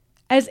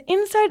As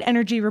Inside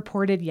Energy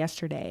reported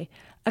yesterday,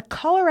 a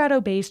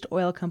Colorado-based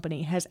oil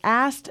company has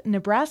asked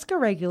Nebraska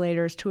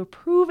regulators to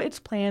approve its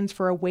plans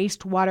for a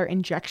wastewater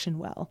injection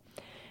well.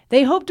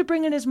 They hope to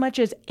bring in as much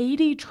as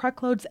 80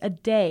 truckloads a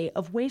day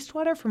of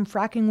wastewater from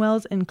fracking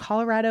wells in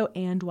Colorado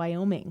and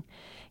Wyoming.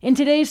 In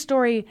today's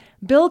story,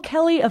 Bill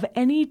Kelly of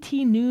NET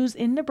News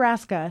in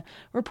Nebraska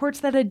reports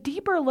that a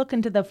deeper look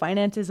into the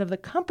finances of the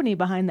company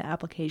behind the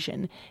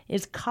application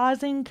is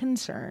causing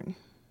concern.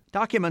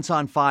 Documents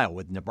on file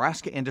with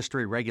Nebraska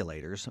industry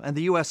regulators and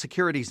the U.S.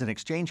 Securities and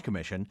Exchange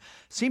Commission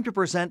seem to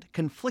present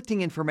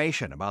conflicting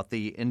information about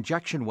the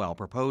injection well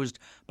proposed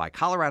by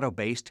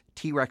Colorado-based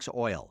T-Rex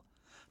Oil.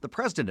 The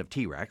president of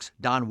T-Rex,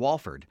 Don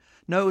Walford,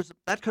 knows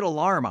that could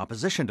alarm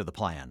opposition to the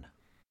plan.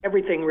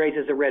 Everything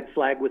raises a red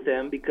flag with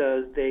them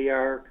because they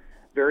are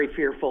very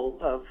fearful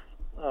of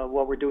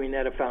what we're doing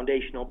at a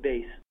foundational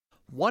base.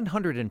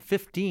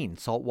 115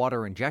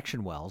 saltwater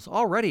injection wells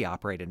already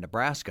operate in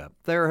Nebraska.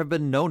 There have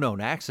been no known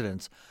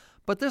accidents,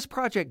 but this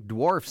project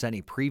dwarfs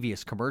any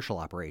previous commercial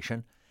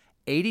operation.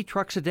 80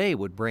 trucks a day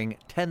would bring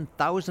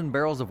 10,000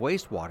 barrels of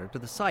wastewater to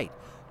the site,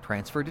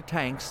 transferred to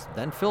tanks,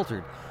 then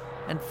filtered,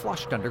 and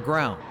flushed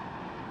underground.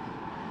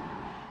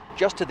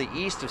 Just to the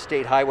east of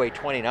State Highway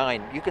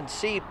 29, you can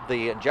see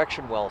the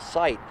injection well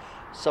site.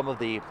 Some of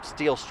the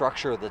steel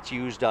structure that's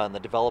used on the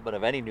development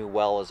of any new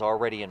well is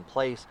already in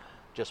place,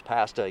 just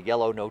past a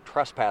yellow no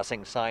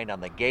trespassing sign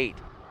on the gate.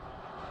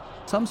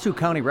 Some Sioux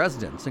County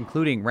residents,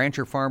 including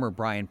rancher farmer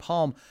Brian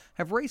Palm,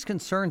 have raised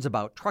concerns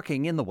about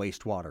trucking in the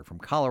wastewater from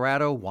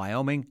Colorado,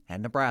 Wyoming,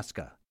 and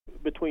Nebraska.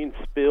 Between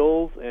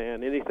spills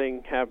and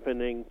anything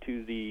happening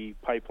to the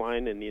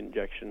pipeline and the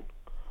injection,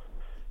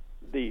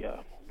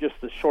 just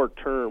the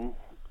short-term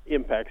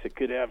impacts it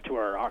could have to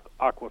our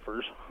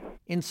aquifers.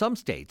 In some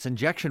states,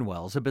 injection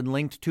wells have been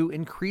linked to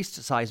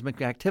increased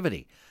seismic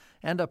activity,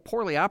 and a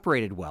poorly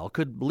operated well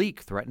could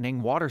leak,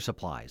 threatening water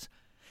supplies.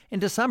 In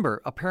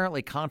December,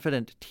 apparently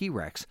confident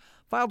T-Rex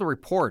filed a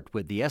report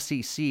with the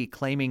SEC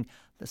claiming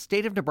the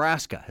state of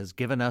Nebraska has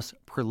given us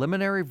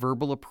preliminary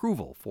verbal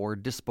approval for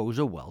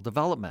disposal well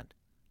development.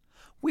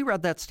 We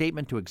read that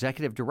statement to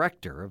Executive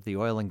Director of the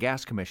Oil and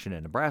Gas Commission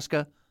in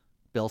Nebraska,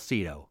 Bill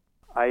Cito.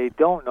 I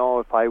don't know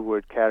if I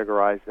would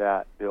categorize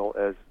that, Bill,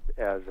 as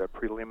a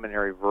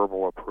preliminary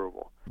verbal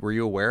approval. Were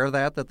you aware of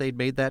that they'd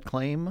made that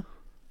claim?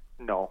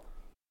 No.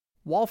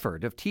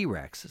 Walford of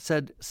T-Rex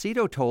said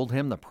Cito told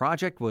him the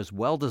project was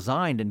well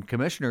designed and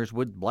commissioners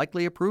would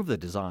likely approve the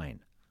design.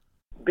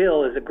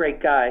 Bill is a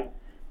great guy,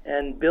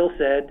 and Bill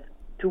said,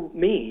 to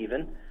me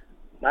even,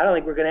 I don't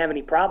think we're going to have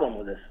any problem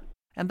with this.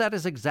 And that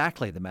is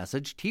exactly the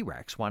message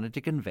T-Rex wanted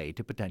to convey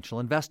to potential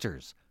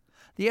investors.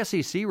 The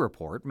SEC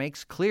report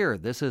makes clear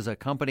this is a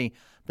company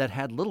that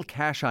had little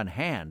cash on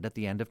hand at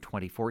the end of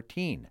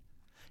 2014.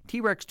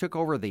 T-Rex took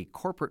over the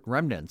corporate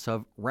remnants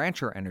of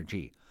Rancher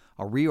Energy,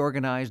 a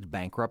reorganized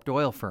bankrupt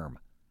oil firm.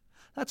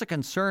 That's a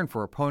concern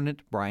for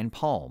opponent Brian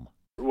Palm.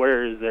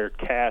 Where is their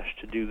cash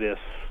to do this,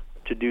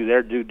 to do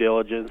their due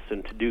diligence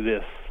and to do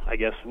this, I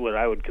guess what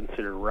I would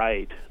consider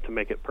right, to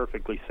make it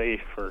perfectly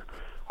safe for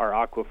our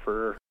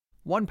aquifer?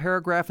 One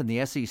paragraph in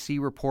the SEC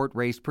report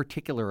raised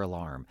particular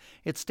alarm.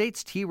 It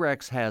states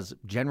T-Rex has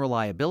general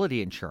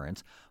liability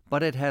insurance,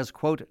 but it has,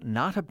 quote,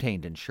 not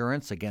obtained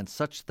insurance against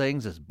such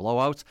things as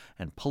blowouts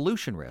and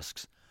pollution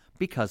risks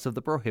because of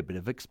the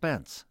prohibitive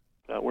expense.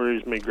 That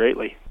worries me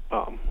greatly.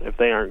 If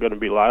they aren't going to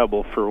be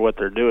liable for what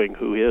they're doing,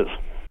 who is?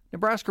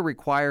 Nebraska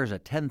requires a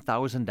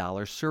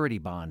 $10,000 surety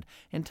bond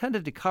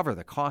intended to cover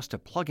the cost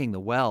of plugging the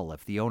well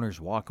if the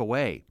owners walk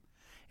away.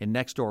 In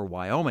next-door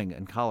Wyoming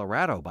and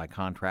Colorado, by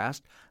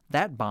contrast,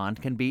 that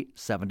bond can be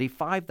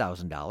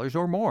 $75,000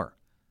 or more.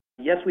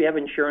 Yes, we have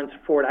insurance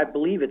for it. I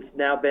believe it's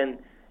now been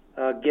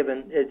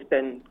it's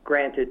been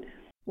granted.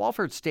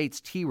 Walford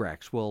states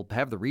T-Rex will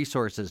have the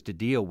resources to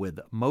deal with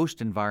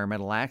most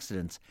environmental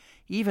accidents,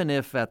 even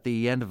if at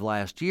the end of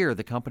last year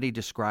the company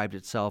described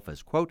itself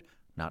as, quote,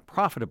 not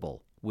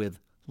profitable, with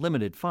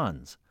limited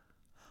funds.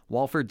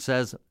 Walford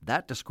says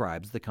that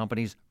describes the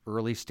company's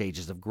early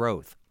stages of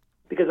growth.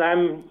 Because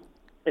I'm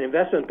an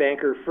investment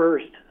banker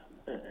first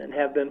and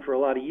have been for a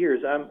lot of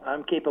years,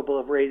 I'm capable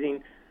of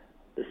raising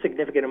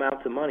significant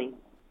amounts of money,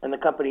 and the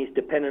company's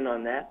dependent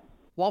on that.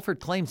 Walford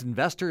claims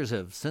investors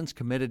have since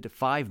committed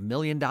 $5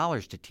 million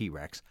to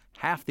T-Rex,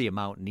 half the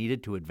amount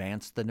needed to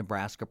advance the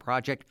Nebraska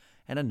project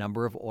and a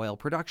number of oil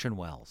production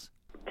wells.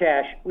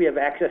 Cash, we have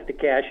access to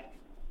cash.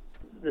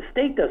 The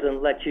state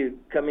doesn't let you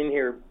come in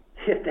here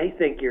if they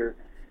think you're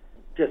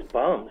just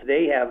bums.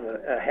 They have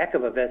a heck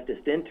of a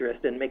vested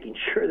interest in making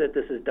sure that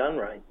this is done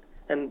right.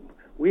 And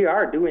we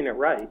are doing it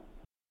right.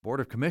 Board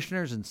of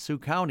Commissioners in Sioux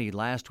County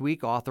last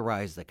week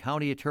authorized the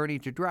county attorney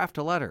to draft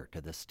a letter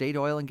to the State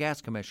Oil and Gas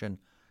Commission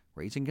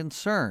raising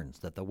concerns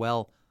that the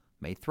well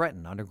may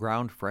threaten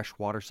underground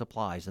freshwater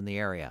supplies in the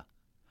area.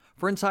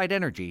 For Inside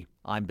Energy,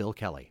 I'm Bill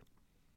Kelly.